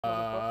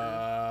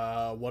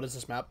what is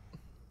this map?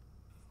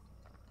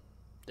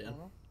 Dan,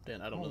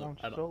 I don't know.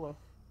 Solo.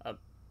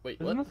 Wait,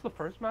 Isn't what? this the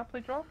first map they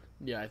dropped?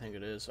 Yeah, I think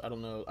it is. I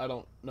don't know. I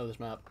don't know this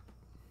map.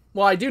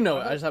 Well, I do know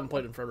it. I just haven't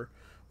played it in forever.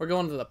 We're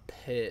going to the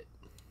pit.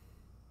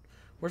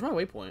 Where's my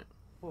waypoint?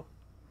 What's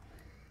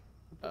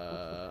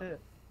the pit?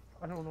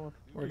 I don't know.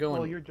 We're going.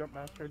 Well, you're jump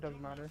master. It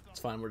doesn't matter. It's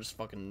fine. We're just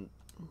fucking.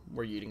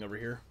 We're yeeting over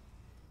here.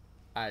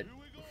 I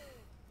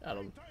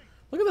don't.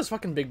 Look at those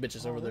fucking big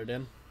bitches over there,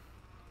 Dan.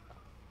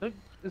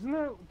 Isn't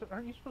there?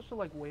 Aren't you supposed to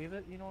like wave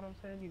it? You know what I'm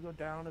saying? You go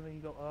down and then you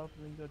go up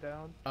and then you go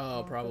down.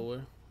 Oh,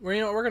 probably. Well,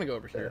 you know what? We're gonna go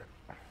over here.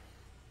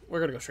 We're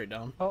gonna go straight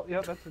down. Oh,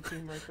 yeah, that's the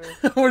team right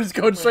there. We're just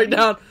going straight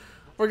down.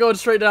 We're going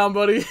straight down,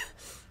 buddy.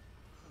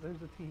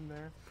 There's a team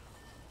there.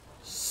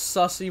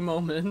 Sussy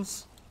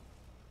moments.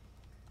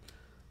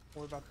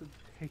 We're about to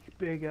take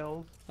big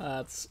L's.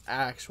 That's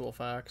actual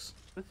facts.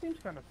 This seems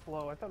kind of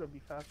slow. I thought it'd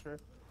be faster.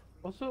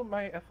 Also,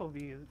 my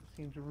FOV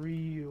seems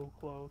real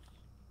close.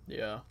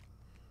 Yeah,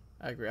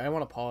 I agree. I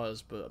want to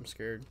pause, but I'm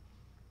scared.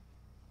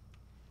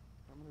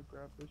 I'm gonna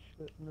grab this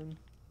shit and then.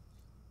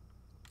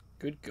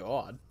 Good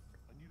God.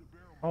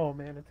 Oh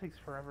man, it takes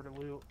forever to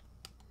loot.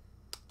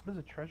 What is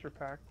a treasure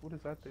pack? What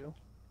does that do?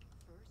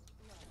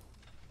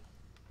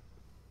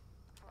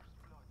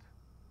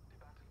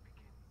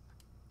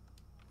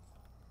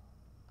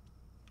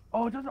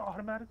 Oh, it doesn't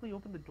automatically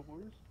open the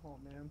doors? Oh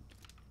man.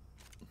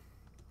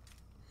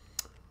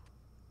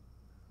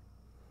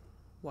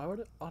 Why would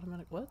it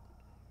automatic what?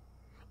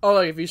 Oh,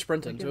 like if you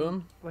sprint Like into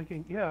him? Like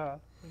in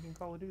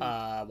Call of Duty.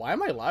 Why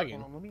am I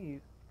lagging? Hold on, let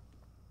me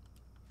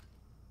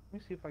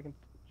see if I can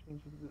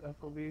change the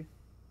FOV.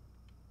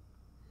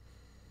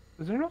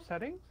 Is there no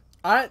settings?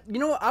 You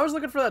know what? I was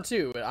looking for that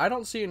too. I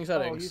don't see any Oh,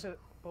 settings. you hit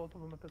both of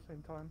them at the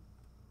same time.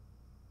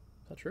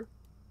 Is that true?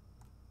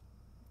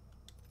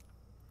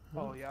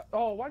 Oh yeah.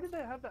 Oh, why did they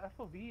have the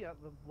FOV at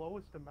the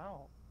lowest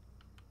amount?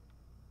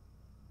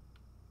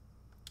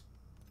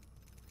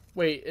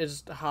 Wait,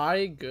 is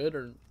high good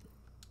or?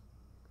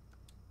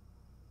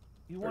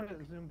 You want it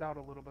zoomed out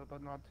a little bit,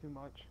 but not too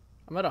much.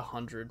 I'm at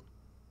 100.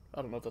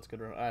 I don't know if that's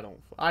good or I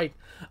don't. I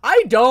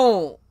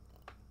don't.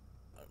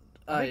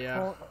 I think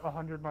Yeah.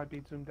 100 might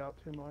be zoomed out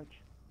too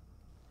much.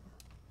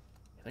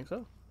 You think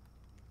so?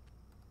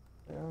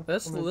 Yeah.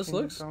 This I'm gonna change it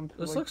looks down to,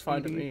 this like, looks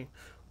fine to 80. me.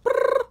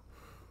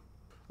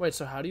 Wait,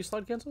 so how do you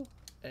slide cancel?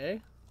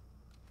 A?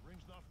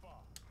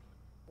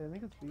 Yeah, I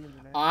think it's B in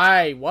the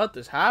name. What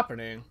is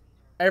happening?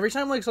 Every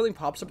time like something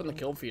pops up in the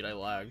kill feed, I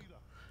lag.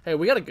 Hey,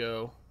 we gotta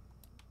go.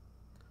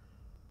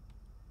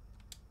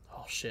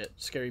 Oh shit!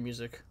 Scary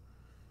music.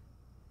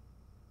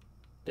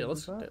 Yeah,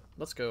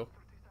 let's go.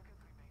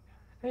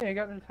 Hey, I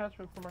got an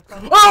attachment for my car.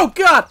 Oh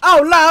god!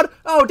 Oh loud!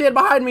 Oh, Dan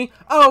behind me!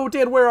 Oh,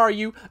 Dan, where are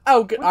you?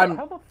 Oh, good.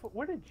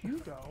 Where did you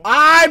go?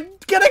 I'm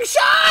getting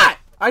shot!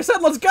 I said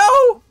let's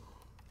go!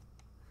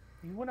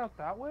 You went out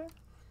that way?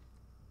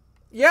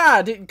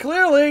 Yeah,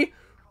 clearly!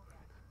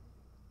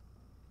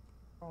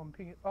 Oh, I'm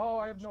pinging. Oh,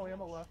 I have no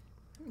ammo left.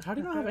 How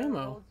do you not have ammo?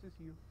 Oh, it's just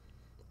you.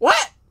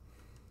 What?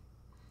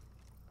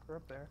 We're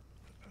up there.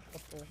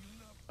 Up there.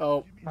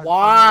 Oh,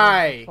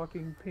 why?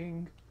 Fucking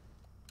ping.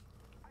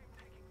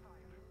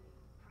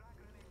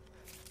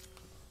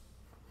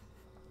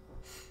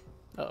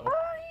 Uh-oh. Oh,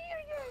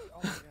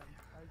 man.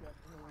 I got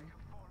annoying.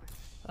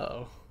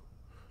 Uh-oh.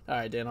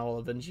 Alright, Dan, I'll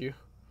avenge you.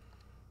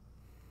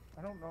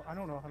 I don't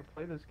know how to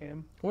play this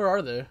game. Where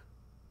are they?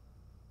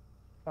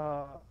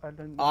 I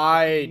didn't.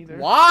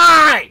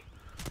 Why?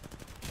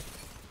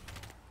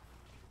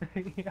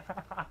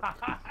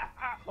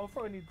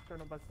 Also, I need to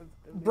turn on my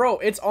sensitivity. Bro,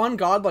 it's on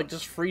God, like,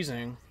 just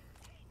freezing.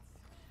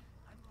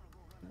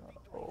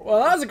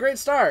 Well, that was a great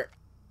start.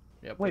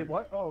 Yep. Wait,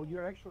 what? Oh,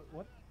 you're actually...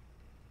 What?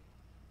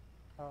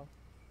 Oh.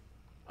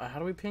 How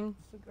do we ping?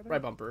 Right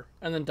Right bumper.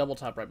 And then double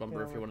tap right bumper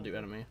Yeah, if you right want to do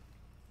enemy.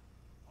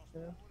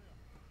 Yeah.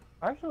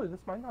 Actually, this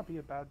might not be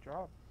a bad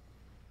drop.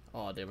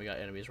 Oh, damn, we got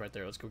enemies right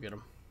there. Let's go get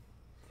them.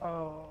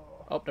 Oh.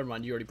 Oh, never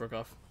mind. You already broke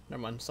off.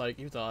 Never mind. Psych,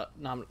 you thought.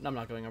 No, I'm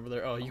not going over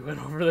there. Oh, you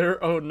went over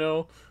there? Oh,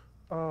 no.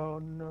 Oh,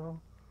 no.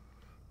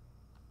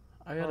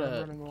 I got I'm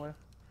running away.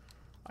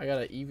 I got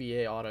a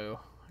EVA auto.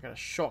 I got a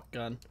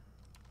shotgun.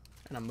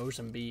 And a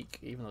Mozambique,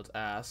 even though it's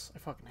ass. I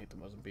fucking hate the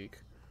Mozambique.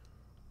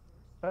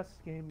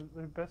 Best game,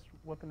 the best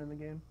weapon in the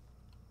game.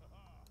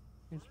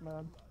 He's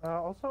mad.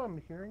 Also,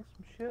 I'm hearing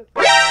some shit.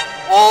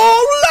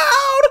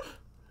 Oh,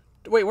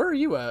 loud! Wait, where are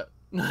you at?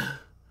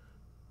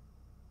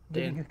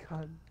 Getting a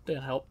gun.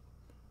 Dan, help.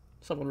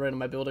 Someone ran in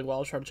my building while I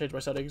was trying to change my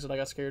settings and I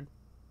got scared.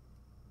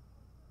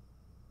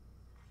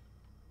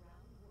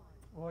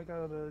 Well, I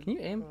got a... Can you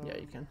aim? Yeah,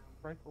 you can.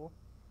 Rifle.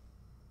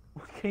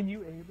 Can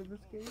you aim in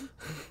this game?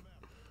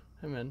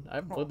 Hey man, I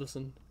haven't played this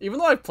in... Even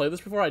though I've played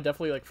this before, I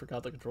definitely like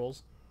forgot the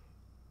controls.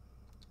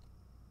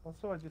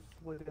 Also, I just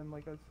slid in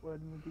like I slid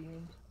in the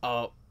game.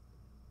 Oh.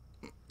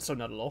 So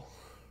not at all.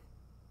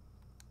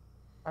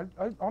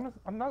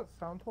 I'm not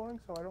sound touring,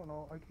 so I don't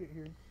know. I can't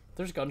hear.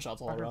 There's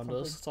gunshots all around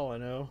us. That's all I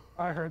know.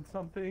 I heard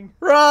something.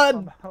 Run!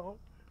 Somehow.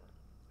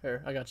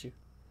 Here, I got you.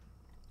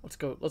 Let's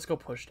go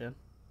push, Dan.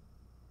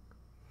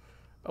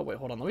 Oh wait,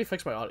 hold on. Let me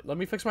fix my audio. Let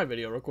me fix my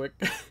video real quick.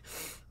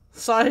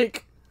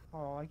 Psych.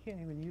 Oh, I can't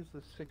even use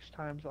the 6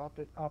 times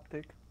optic.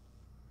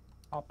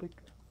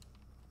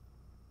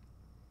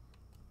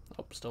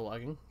 Oh, still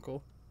lagging.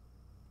 Cool.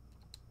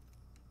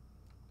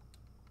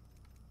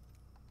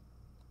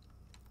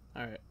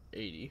 Alright,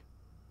 80.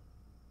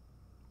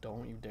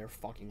 Don't you dare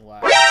fucking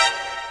lag.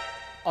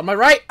 On my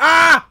right!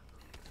 Ah!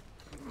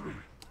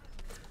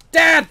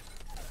 Dad!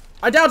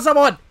 I downed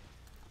someone!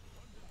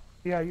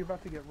 Yeah, you're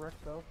about to get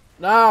wrecked though.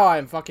 No,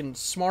 I'm fucking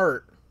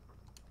smart.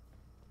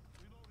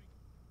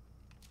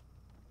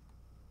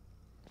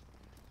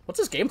 What's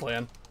his game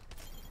plan?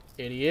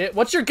 Idiot.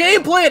 What's your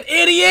game plan,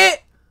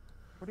 idiot?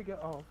 Where'd he go?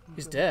 Oh,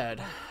 He's dead.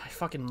 I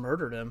fucking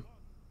murdered him.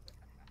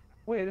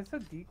 Wait, it's a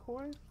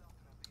decoy?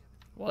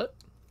 What?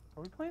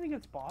 Are we playing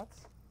against bots?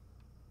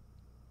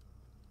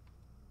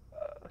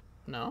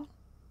 No?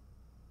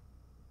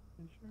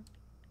 You sure?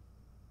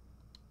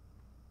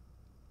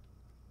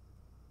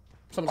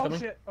 Someone's Oh coming.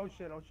 shit! Oh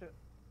shit! Oh shit!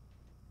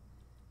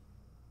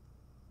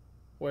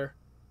 Where?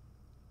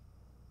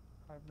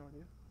 I have no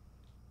idea.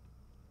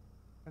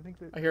 I think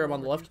that I hear him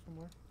on the left.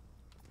 somewhere.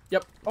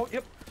 Yep. Oh,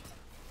 yep.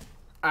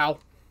 Ow.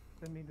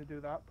 Didn't mean to do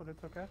that, but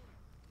it's okay.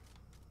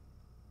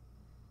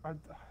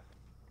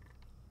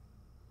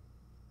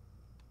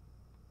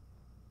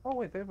 Oh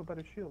wait, they have a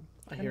better shield.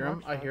 I And hear him.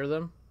 launch I pad. hear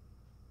them.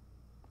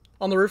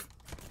 On the roof.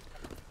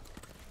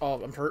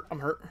 Oh, I'm hurt. I'm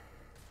hurt.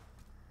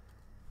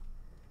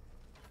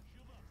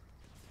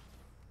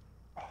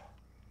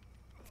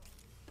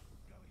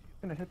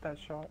 Gonna hit that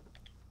shot.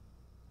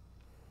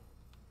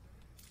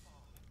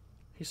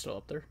 He's still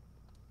up there.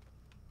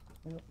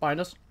 Yep. Behind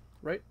us.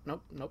 Right?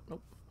 Nope. Nope.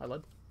 Nope. I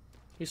led.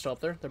 He's still up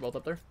there. They're both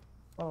up there.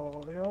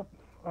 Oh, yep.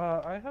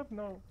 I have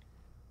no...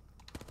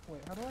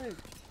 Wait, how do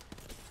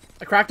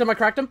I cracked him. I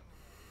cracked him.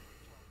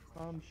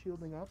 I'm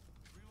shielding up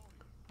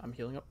I'm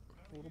healing up.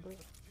 a little bit.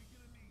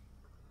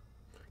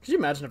 Could you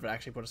imagine if it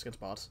actually put us against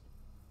bots?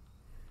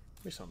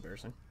 It'd be so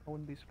embarrassing. I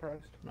wouldn't be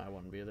surprised. No, I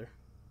wouldn't be either.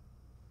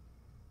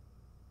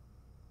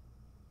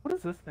 What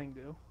does this thing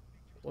do?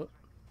 What?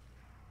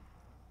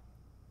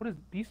 What is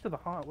Beast of the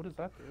Hunt? What does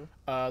that do?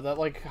 That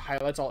like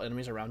highlights all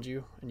enemies around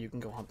you, and you can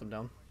go hunt them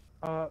down.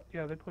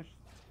 Yeah, they push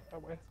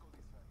that way.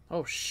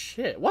 Oh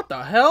shit! What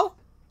the hell?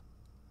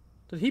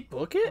 Did he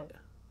book it?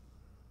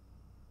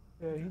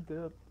 Yeah, he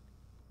did.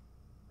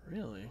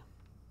 Really?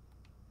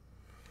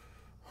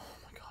 Oh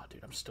my god,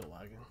 dude, I'm still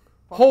lagging.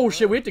 Fuck Oh that.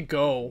 shit, we have to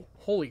go.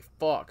 Holy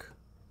fuck.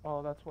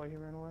 Oh, that's why he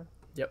ran away.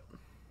 Yep.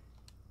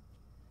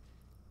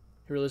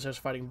 He realized I was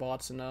fighting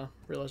bots and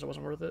realized it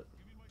wasn't worth it.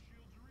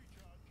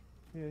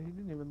 Yeah, he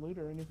didn't even loot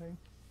or anything.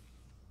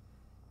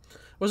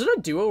 Was it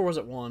a duo or was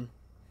it one?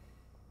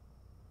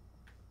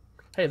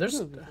 Hey, there's.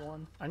 This is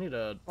one. I need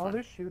a. Oh,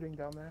 there's shooting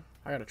down there.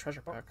 I got a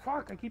treasure Oh, pack.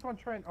 fuck, I keep on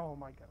trying. Oh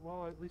my god.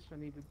 Well, at least I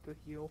needed to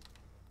heal.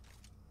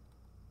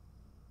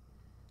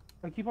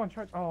 I keep on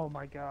trying. Oh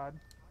my god.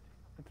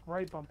 It's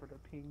right bumper to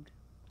ping.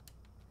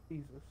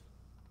 Jesus.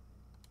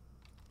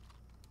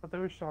 But there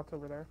were shots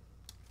over there.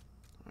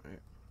 Alright.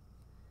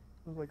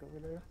 It was like over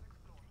there.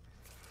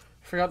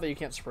 Forgot that you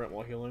can't sprint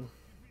while healing.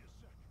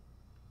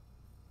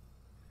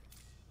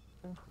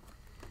 Okay.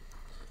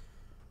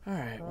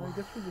 Alright, I well.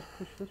 guess we just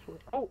push this way.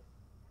 Oh!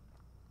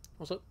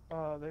 What's up?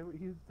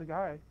 He's the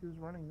guy. He was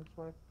running this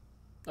way.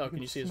 Oh,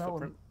 can you see his smell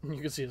footprint?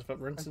 You can see his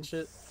footprints and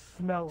shit.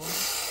 Smell him.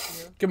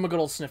 Yeah. Give him a good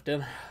old sniffed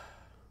in.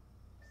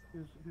 He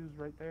was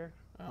right there.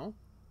 Oh?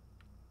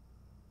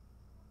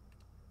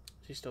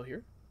 Is he still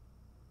here?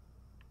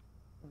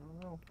 I don't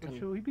know. Can-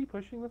 Should we be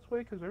pushing this way?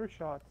 Because there were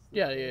shots.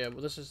 Yeah, yeah, yeah.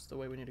 Well, this is the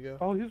way we need to go.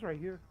 Oh, he was right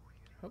here.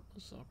 Oh,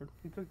 this is awkward.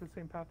 He took the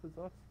same path as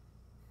us.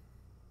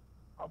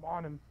 I'm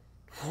on him.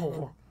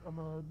 Oh, I'm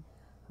a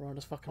we're on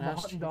his fucking I'm a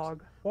ass. hunting cheeks.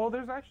 dog. Well,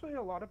 there's actually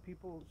a lot of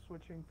people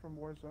switching from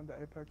Warzone to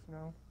Apex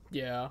now.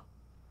 Yeah.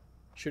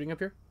 Shooting up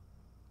here?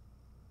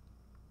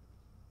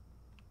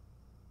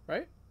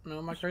 Right? No,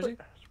 am I crazy?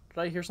 Did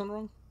I hear something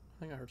wrong? I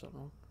think I heard something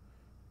wrong.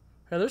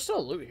 Hey, there's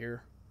still loot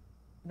here.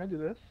 Can I do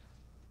this?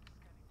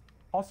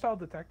 Hostile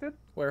detected?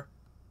 Where?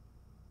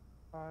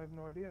 I have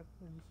no idea.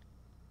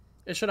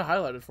 It should have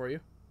highlighted for you.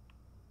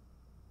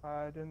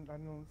 I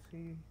don't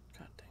see.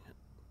 God dang it.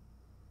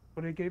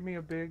 But it gave me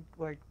a big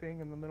like thing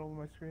in the middle of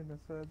my screen that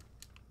said.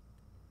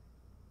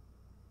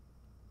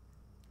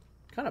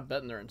 Kind of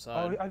betting they're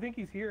inside. Oh, I think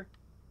he's here.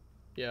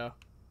 Yeah.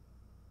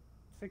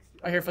 60,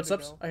 I a hear minute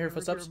footsteps. ago. I hear They were here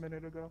footsteps. A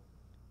minute ago.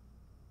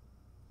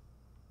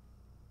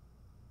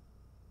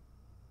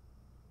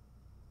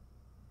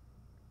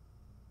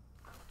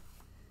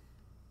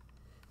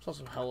 There's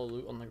also hella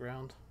loot on the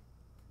ground.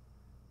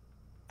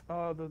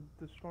 The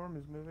storm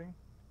is moving.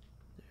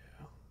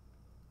 Yeah.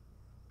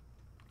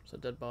 It's a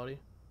dead body.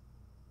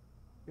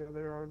 Yeah,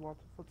 there are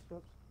lots of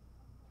footsteps.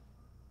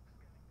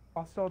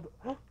 Hostile.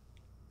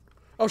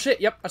 Oh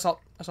shit! Yep, I saw.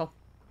 I saw.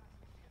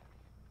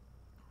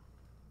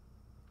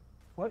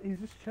 What? He's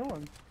just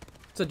chilling.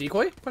 It's a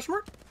decoy? Question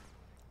mark?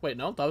 Wait,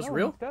 no, that was No,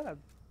 real. He's dead.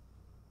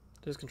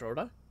 Did his controller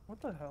die?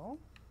 What the hell?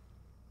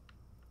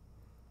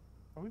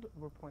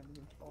 We're playing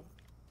against all.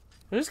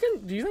 Do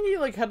you think he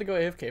like had to go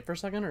AFK for a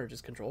second, or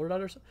just controller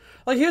died or something?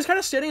 Like he was kind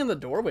of standing in the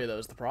doorway though.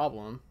 Is the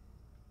problem?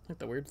 Like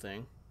the weird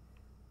thing.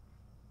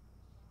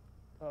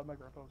 My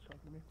grandpa was talking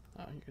to me.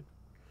 Oh, you good?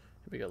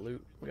 We got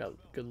loot. We got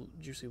good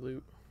juicy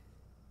loot.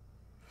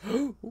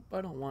 Oop!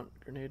 I don't want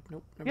grenade.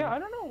 Nope. Yeah, I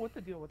don't know what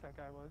the deal with that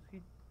guy was. He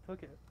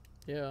took it.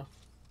 Yeah.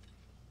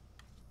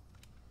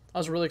 I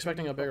was really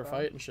expecting a bigger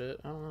fight and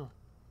shit. I don't know.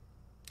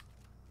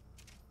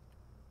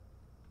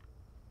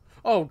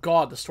 Oh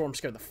god, the storm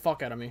scared the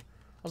fuck out of me.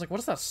 I was like, what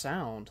is that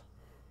sound?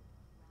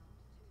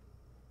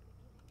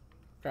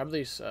 Grab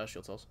these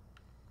shield cells.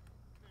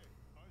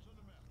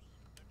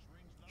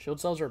 Shield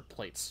cells are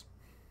plates.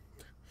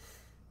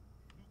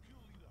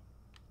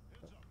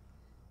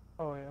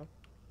 Oh yeah.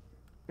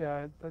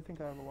 Yeah, I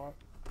think I have a lot.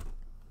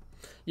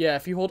 Yeah,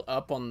 if you hold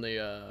up on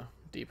the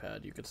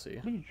D-pad, you could see.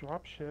 How do you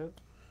drop shit?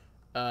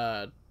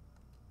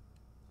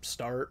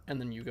 Start, and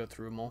then you go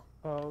through them all.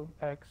 Oh,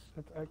 X.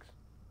 That's X.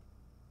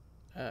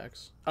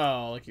 X.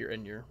 Oh, like you're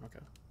in your... Okay.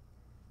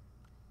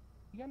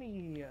 You got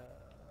any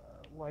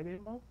light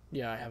ammo?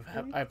 Yeah, I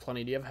have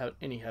plenty. Do you have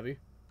any heavy?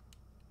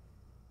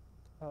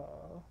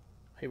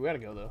 Hey, we gotta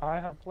go, though. I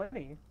have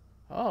plenty.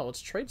 Oh,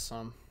 let's trade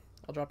some.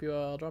 I'll drop you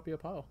a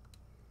pile.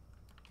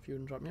 If you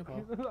wouldn't drop me a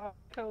pile. I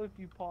tell if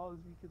you pause,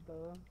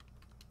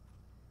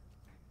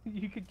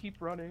 you could keep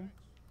running.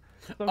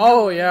 So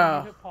Oh, running, yeah.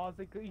 You hit pause,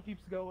 it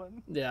keeps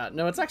going. Yeah,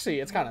 no, it's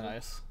kind of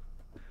nice.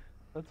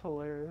 That's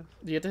hilarious.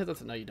 Do you have to hit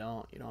the... No, you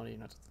don't. You don't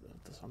even have to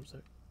hit the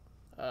thumbstick.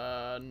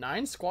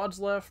 9 squads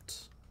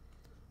left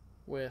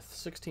with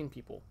 16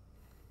 people.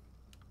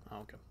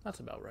 Oh, okay. That's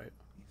about right.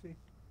 Easy.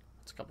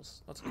 That's a couple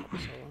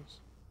solos.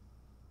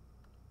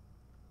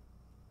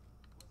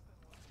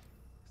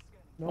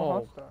 No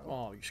hostile.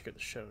 Oh, you scared the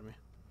shit out of me.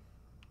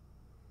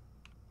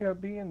 Yeah,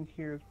 being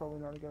here is probably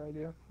not a good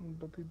idea.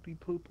 But they'd be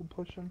people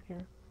pushing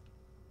here.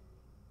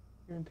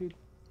 Guaranteed.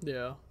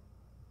 Yeah.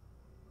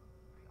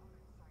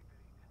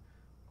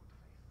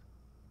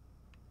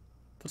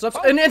 What's up?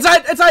 Oh.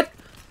 Inside! Inside!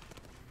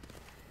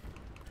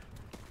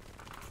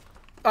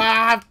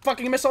 Ah,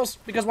 fucking missiles!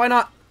 Because why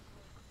not?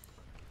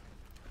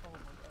 Oh my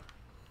god.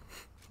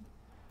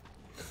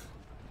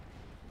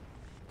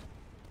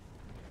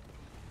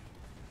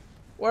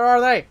 Where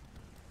are they?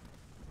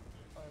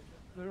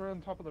 They were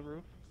on top of the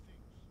roof.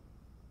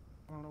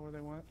 I don't know where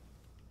they went.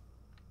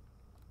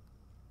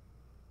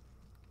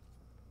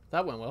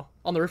 That went well.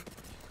 On the roof.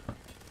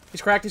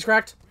 He's cracked, he's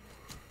cracked.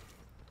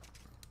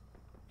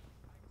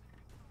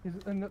 He's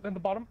in the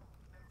bottom.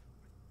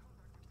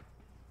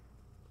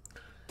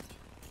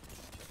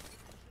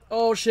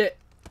 Oh, shit.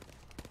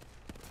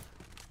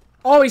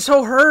 Oh, he's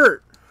so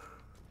hurt.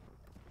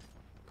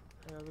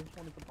 Yeah, there's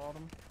one at the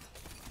bottom.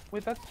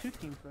 Wait, that's 2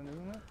 teams then,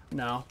 isn't it?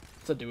 No,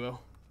 it's a duo.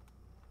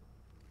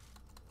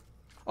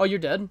 Oh, you're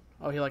dead?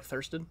 Oh, he like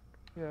thirsted?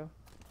 Yeah.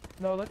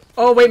 No, that's...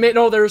 Oh, wait, mate,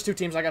 no, there was 2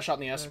 teams. I got shot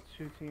in the ass. That's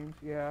 2 teams,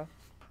 yeah.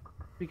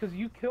 Because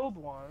you killed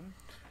one.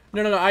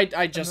 No, I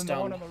just and then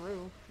the one downed. on the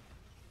roof.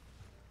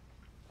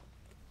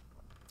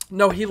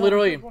 No, he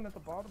literally... There was one at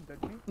the bottom,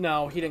 didn't he?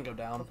 No, he didn't go I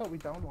down. thought we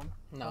downed one.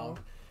 No,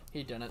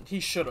 he didn't.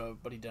 He should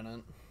have, but he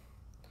didn't.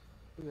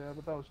 Yeah,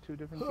 but that was 2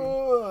 different teams.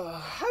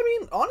 I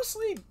mean,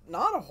 honestly,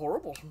 not a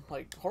horrible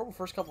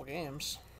first couple games.